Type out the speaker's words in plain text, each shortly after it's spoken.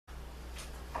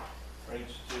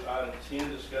Item 10,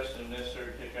 discussing the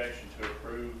necessary take action to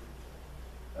approve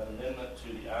an amendment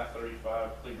to the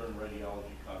I35 Cleburne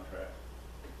Radiology contract.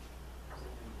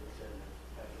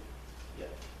 Yeah,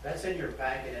 that's in your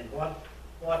packet, and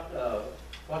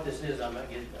what this is, I'm gonna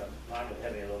get mine with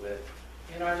Heavy a little bit.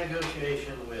 In our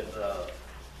negotiation with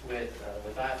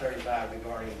I35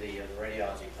 regarding the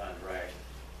radiology contract,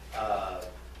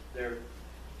 there's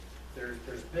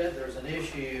an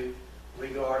issue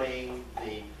regarding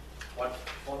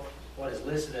what is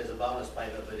listed as a bonus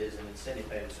payment, but is an incentive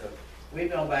payment. So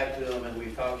we've gone back to them and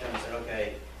we've talked to them and said,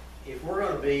 okay, if we're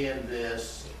going to be in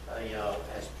this,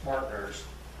 as partners,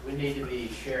 we need to be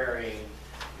sharing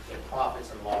the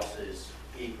profits and losses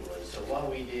equally. So what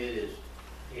we did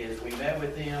is we met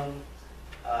with them.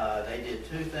 They did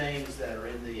two things that are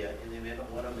in the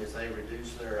amendment. One of them is they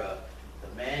reduced their the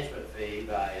management fee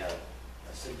by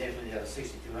significantly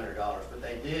 $6,200. But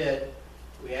they did.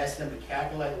 We asked them to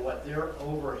calculate what their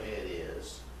overhead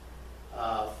is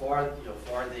for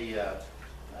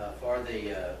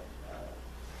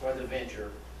the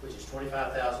venture, which is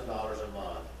 $25,000 a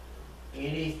month.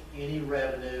 Any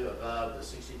revenue above the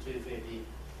 $6,250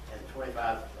 and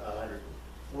 $2,500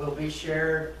 will be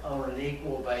shared on an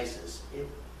equal basis.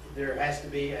 There has to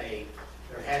be a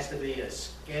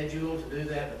schedule to do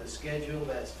that, but the schedule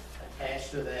that's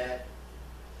attached to that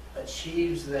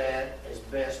achieves that as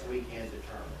best we can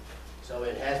determine. So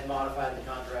it has modified the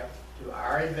contract to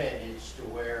our advantage to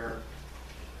where,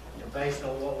 based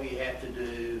on what we have to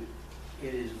do,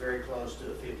 it is very close to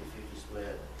a 50-50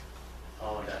 split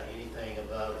on anything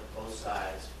above both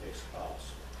sides fixed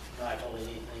costs. Michael,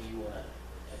 anything you want to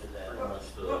add to that?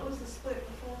 What was the split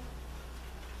before?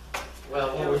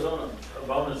 Well, It was on a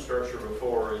bonus structure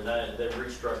before, and they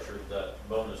restructured that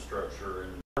bonus structure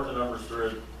and worked the numbers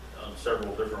through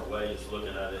several different ways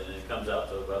looking at it, and it comes out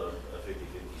to about a 50-50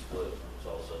 split when it's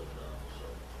all said and done.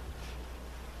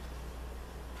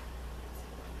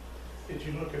 So. Did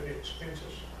you look at the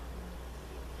expenses?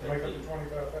 To make up the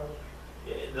 25,000?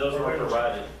 Yeah, those were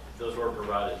provided. Those were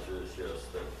provided to us, yes,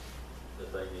 that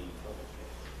they need.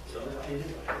 So.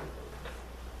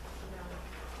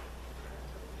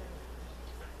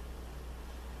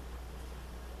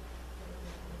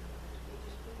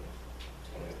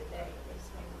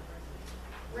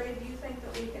 Ray, do you think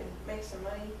that we can make some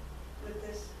money with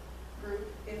this group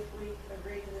if we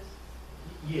agree to this?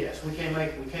 Yes, we can't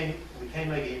make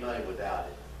any money without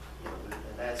it.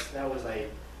 And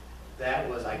that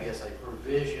was I guess a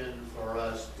provision for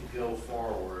us to go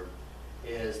forward.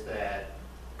 Is that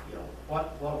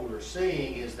what we were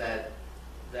seeing is that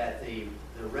the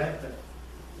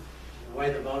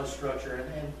way the bonus structure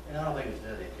and I don't think it was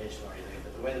done intentionally or anything,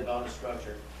 but the way the bonus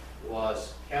structure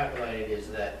was calculated is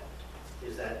that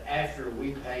after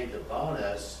we paid the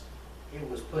bonus, it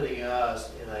was putting us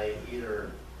in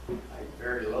either a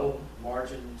very low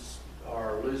margins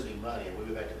or losing money, and we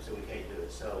go back to them and say we can't do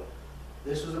it. So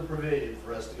this was a provision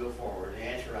for us to go forward. The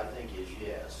answer, I think, is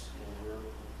yes.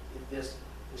 And this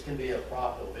can be a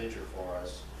profitable venture for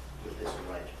us with this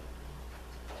arrangement.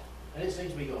 And it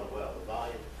seems to be going well. The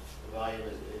volume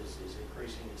is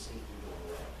increasing. It seems to be going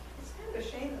well. It's kind of a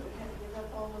shame that we had to give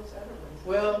up all those other ones.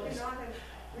 Well, we could not have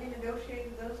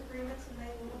renegotiated those agreements and made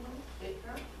a little money.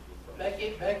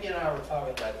 Becky and I were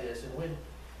talking about this, and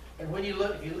when you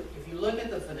look, if you look at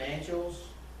the financials,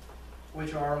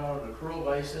 which are on an accrual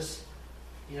basis,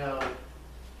 we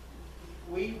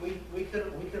could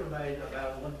have made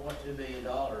about $1.2 million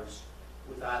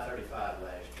with I-35 last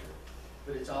year,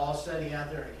 but it's all sitting out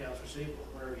there in accounts receivable.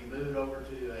 Whenever you move it over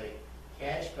to a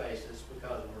cash basis,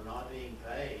 because we're not being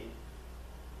paid,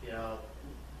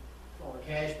 on a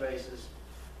cash basis,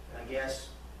 I guess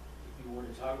if you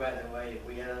wanted to talk about it that way, if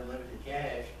we had unlimited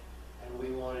cash and we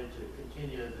wanted to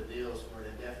continue the deals for an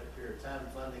indefinite period of time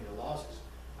funding the losses,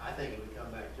 I think it would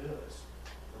come back to us.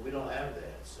 But we don't have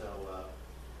that, so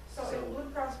if Blue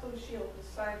Cross Blue Shield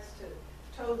decides to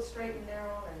toe the straight and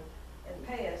narrow and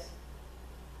pay us,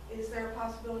 is there a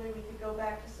possibility we could go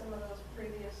back to some of those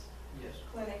previous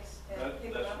clinics and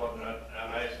pick it up?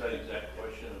 I asked that exact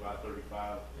question about I-35.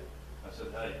 I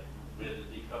said, hey, we had to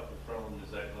decouple from them.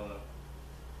 Is that going to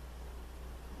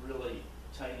really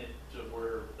taint it to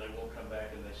where they won't come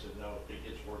back? And they said, no, if it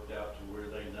gets worked out to where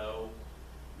they know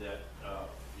that,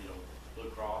 Blue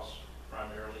Cross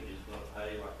primarily is going to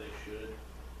pay like they should.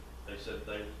 They said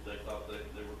they thought they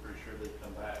were pretty sure they'd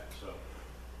come back. So,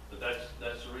 but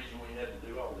that's the reason we had to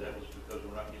do all that, was because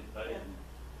we're not getting paid, and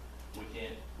we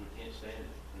can't stand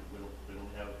it. We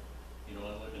don't have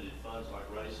unlimited funds like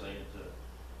Ray's saying to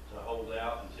hold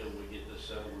out until we get this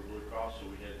settled with Blue Cross. So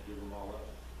we had to give them all up.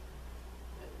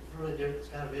 It's really different.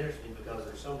 It's kind of interesting because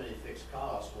there's so many fixed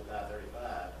costs with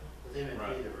I-35 with M&P,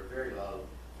 Right. there were very low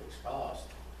fixed costs,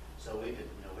 so we could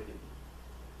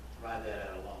ride that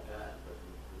out a long time, but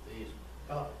with these,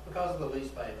 because of the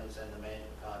lease payments and the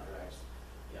management contracts,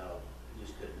 we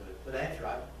just couldn't do it. But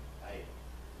after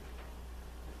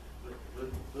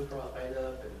Blue Cross paid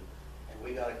up and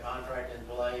we got a contract in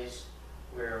place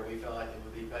where we felt like it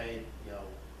would be paid,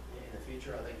 in the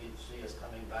future, I think you'd see us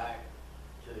coming back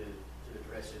to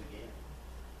address it again.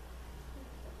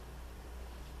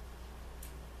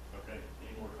 Okay,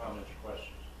 any more comments or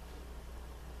questions?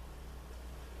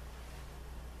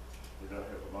 We don't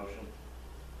have a motion?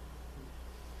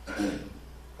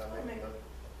 I make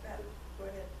that, go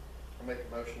ahead. I make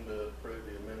a motion to approve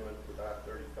the